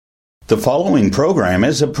The following program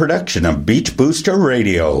is a production of Beach Booster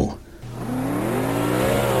Radio.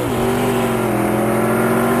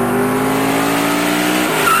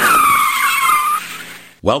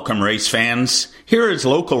 Welcome, race fans. Here is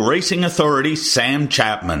local racing authority Sam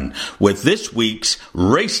Chapman with this week's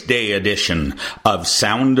Race Day edition of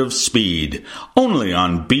Sound of Speed, only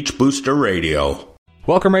on Beach Booster Radio.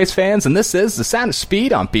 Welcome, race fans, and this is the Sound of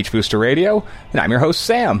Speed on Beach Booster Radio, and I'm your host,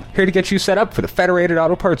 Sam, here to get you set up for the Federated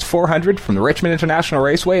Auto Parts 400 from the Richmond International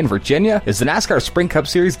Raceway in Virginia as the NASCAR Sprint Cup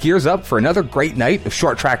Series gears up for another great night of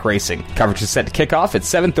short track racing. Coverage is set to kick off at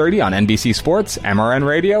 7:30 on NBC Sports, MRN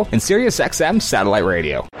Radio, and Sirius XM Satellite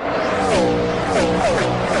Radio.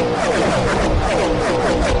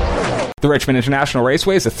 The Richmond International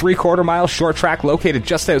Raceway is a 3/4 mile short track located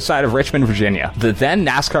just outside of Richmond, Virginia. The then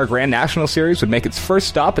NASCAR Grand National Series would make its first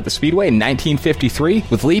stop at the Speedway in 1953,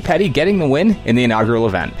 with Lee Petty getting the win in the inaugural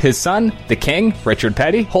event. His son, the King, Richard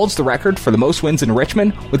Petty, holds the record for the most wins in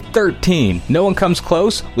Richmond with 13. No one comes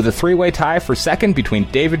close, with a three-way tie for second between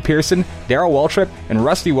David Pearson, Darrell Waltrip, and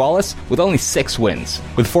Rusty Wallace, with only 6 wins.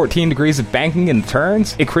 With 14 degrees of banking in the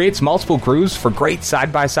turns, it creates multiple grooves for great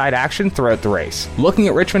side-by-side action throughout the race. Looking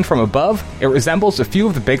at Richmond from above, it resembles a few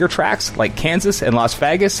of the bigger tracks like Kansas and Las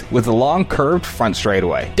Vegas with a long curved front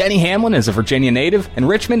straightaway. Denny Hamlin is a Virginia native, and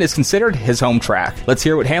Richmond is considered his home track. Let's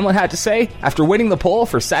hear what Hamlin had to say after winning the pole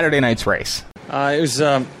for Saturday night's race. It was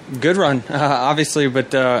a good run, obviously,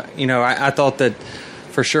 but I thought that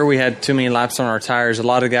for sure we had too many laps on our tires. A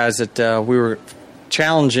lot of guys that we were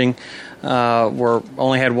challenging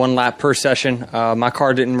only had 1 lap per session. My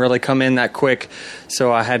car didn't really come in that quick,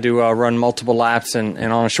 so I had to run multiple laps, and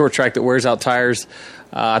on a short track that wears out tires,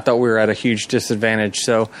 I thought we were at a huge disadvantage.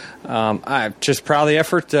 So I'm just proud of the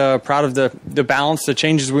effort, proud of the balance. The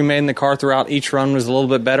changes we made in the car throughout each run was a little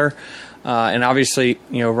bit better, and obviously,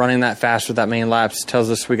 running that fast with that many laps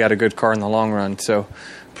tells us we got a good car in the long run. So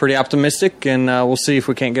pretty optimistic, and we'll see if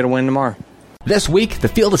we can't get a win tomorrow. This week, the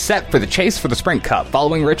field is set for the chase for the Sprint Cup.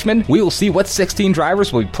 Following Richmond, we will see what 16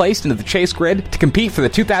 drivers will be placed into the chase grid to compete for the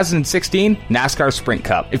 2016 NASCAR Sprint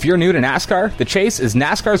Cup. If you're new to NASCAR, the chase is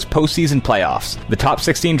NASCAR's postseason playoffs. The top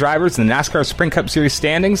 16 drivers in the NASCAR Sprint Cup Series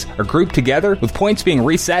standings are grouped together, with points being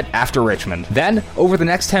reset after Richmond. Then, over the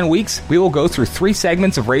next 10 weeks, we will go through 3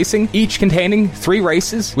 segments of racing, each containing 3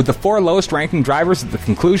 races, with the 4 lowest ranking drivers at the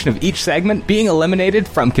conclusion of each segment being eliminated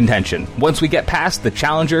from contention. Once we get past the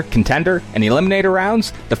challenger, contender, and eliminator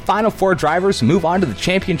rounds, the final 4 drivers move on to the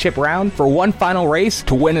championship round for one final race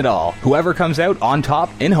to win it all. Whoever comes out on top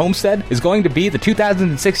in Homestead is going to be the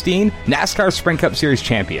 2016 NASCAR Sprint Cup Series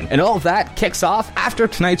champion. And all of that kicks off after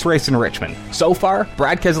tonight's race in Richmond. So far,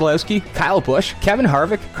 Brad Keselowski, Kyle Busch, Kevin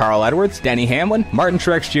Harvick, Carl Edwards, Denny Hamlin, Martin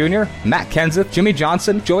Truex Jr., Matt Kenseth, Jimmy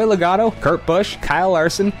Johnson, Joey Logano, Kurt Busch, Kyle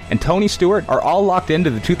Larson, and Tony Stewart are all locked into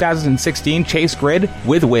the 2016 chase grid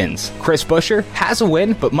with wins. Chris Buescher has a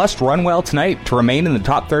win, but must run well tonight to remain in the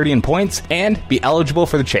top 30 in points and be eligible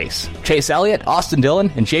for the chase. Chase Elliott, Austin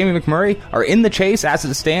Dillon, and Jamie McMurray are in the chase as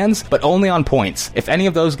it stands, but only on points. If any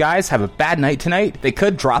of those guys have a bad night tonight, they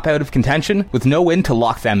could drop out of contention with no win to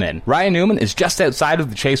lock them in. Ryan Newman is just outside of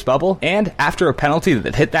the chase bubble, and after a penalty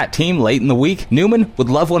that hit that team late in the week, Newman would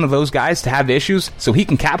love one of those guys to have issues so he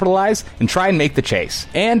can capitalize and try and make the chase.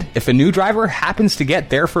 And if a new driver happens to get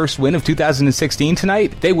their first win of 2016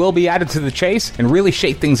 tonight, they will be added to the chase and really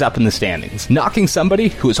shake things up in the standings, knocking somebody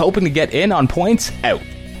who is hoping to get in on points out.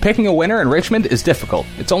 Picking a winner in Richmond is difficult.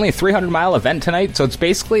 It's only a 300-mile event tonight, so it's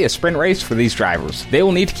basically a sprint race for these drivers. They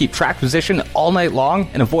will need to keep track position all night long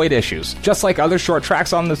and avoid issues. Just like other short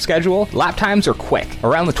tracks on the schedule, lap times are quick,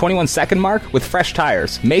 around the 21-second mark with fresh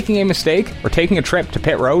tires. Making a mistake or taking a trip to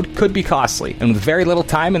pit road could be costly, and with very little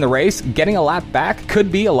time in the race, getting a lap back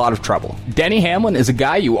could be a lot of trouble. Denny Hamlin is a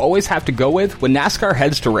guy you always have to go with when NASCAR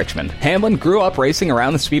heads to Richmond. Hamlin grew up racing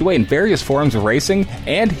around the Speedway in various forms of racing,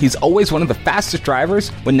 and he's always one of the fastest drivers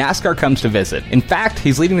when NASCAR comes to visit. In fact,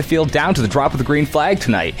 he's leading the field down to the drop of the green flag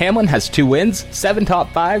tonight. Hamlin has 2 wins, 7 top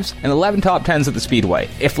 5s, and 11 top 10s at the Speedway.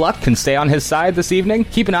 If luck can stay on his side this evening,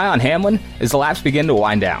 keep an eye on Hamlin as the laps begin to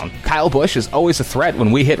wind down. Kyle Busch is always a threat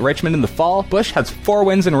when we hit Richmond in the fall. Busch has 4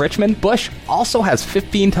 wins in Richmond. Busch also has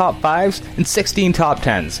 15 top 5s and 16 top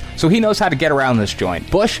 10s, so he knows how to get around this joint.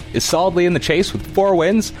 Busch is solidly in the chase with 4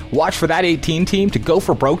 wins. Watch for that 18 team to go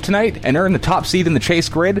for broke tonight and earn the top seed in the chase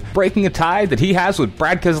grid, breaking a tie that he has with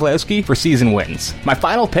Brad Brad Keselowski for season wins. My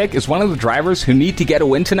final pick is one of the drivers who need to get a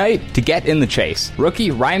win tonight to get in the chase.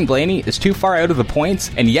 Rookie Ryan Blaney is too far out of the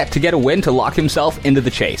points and yet to get a win to lock himself into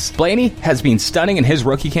the chase. Blaney has been stunning in his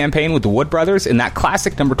rookie campaign with the Wood brothers in that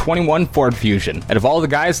classic number 21 Ford Fusion. Out of all the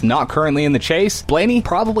guys not currently in the chase, Blaney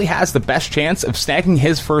probably has the best chance of snagging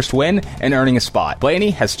his first win and earning a spot.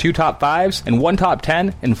 Blaney has 2 top 5s and 1 top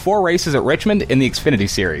 10 in 4 races at Richmond in the Xfinity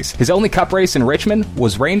Series. His only cup race in Richmond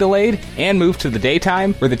was rain delayed and moved to the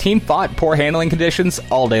daytime, where the team fought poor handling conditions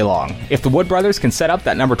all day long. If the Wood brothers can set up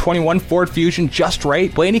that number 21 Ford Fusion just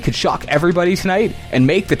right, Blaney could shock everybody tonight and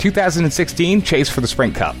make the 2016 chase for the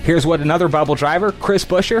Sprint Cup. Here's what another bubble driver, Chris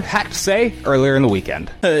Buescher, had to say earlier in the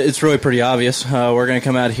weekend. It's really pretty obvious. We're going to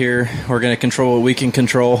come out here, we're going to control what we can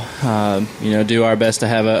control, do our best to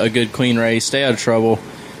have a good, clean race, stay out of trouble,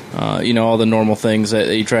 all the normal things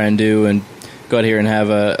that you try and do, and go out here and have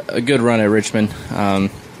a good run at Richmond.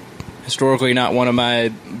 Historically not one of my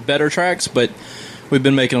better tracks, but we've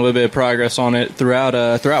been making a little bit of progress on it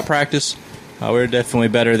throughout practice. We're definitely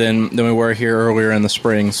better than we were here earlier in the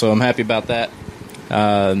spring, so I'm happy about that.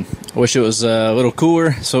 I wish it was a little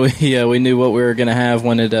cooler, so we knew what we were going to have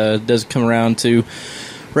when it does come around to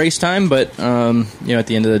race time, but at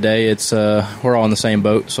the end of the day, it's we're all in the same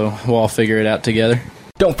boat, so we'll all figure it out together.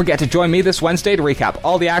 Don't forget to join me this Wednesday to recap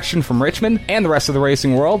all the action from Richmond and the rest of the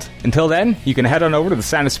racing world. Until then, you can head on over to the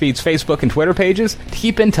Sound of Speed's Facebook and Twitter pages to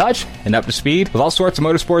keep in touch and up to speed with all sorts of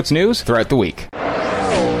motorsports news throughout the week.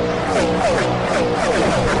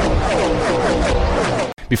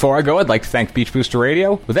 Before I go, I'd like to thank Beach Booster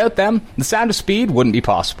Radio. Without them, the Sound of Speed wouldn't be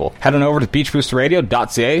possible. Head on over to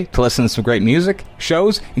beachboosterradio.ca to listen to some great music,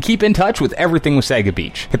 shows, and keep in touch with everything Wasaga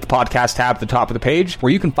Beach. Hit the podcast tab at the top of the page,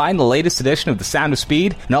 where you can find the latest edition of the Sound of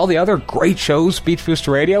Speed and all the other great shows Beach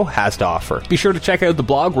Booster Radio has to offer. Be sure to check out the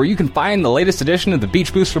blog, where you can find the latest edition of the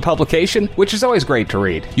Beach Booster publication, which is always great to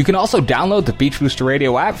read. You can also download the Beach Booster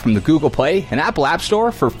Radio app from the Google Play and Apple App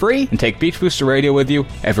Store for free and take Beach Booster Radio with you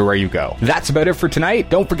everywhere you go. That's about it for tonight.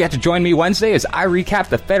 Don't forget to join me Wednesday as I recap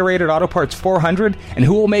the Federated Auto Parts 400 and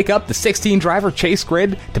who will make up the 16-driver chase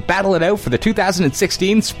grid to battle it out for the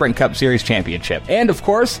 2016 Sprint Cup Series Championship. And, of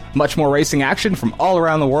course, much more racing action from all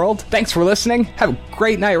around the world. Thanks for listening. Have a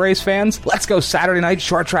great night, race fans. Let's go Saturday night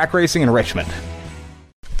short track racing in Richmond.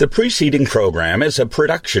 The preceding program is a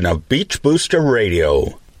production of Beach Booster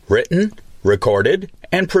Radio. Written, recorded,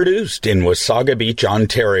 and produced in Wasaga Beach,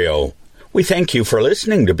 Ontario. We thank you for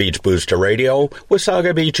listening to Beach Booster Radio,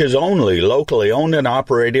 Wasaga Beach's only locally owned and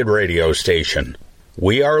operated radio station.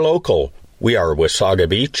 We are local. We are Wasaga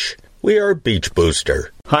Beach. We are Beach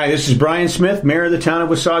Booster. Hi, this is Brian Smith, Mayor of the town of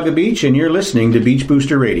Wasaga Beach, and you're listening to Beach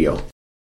Booster Radio.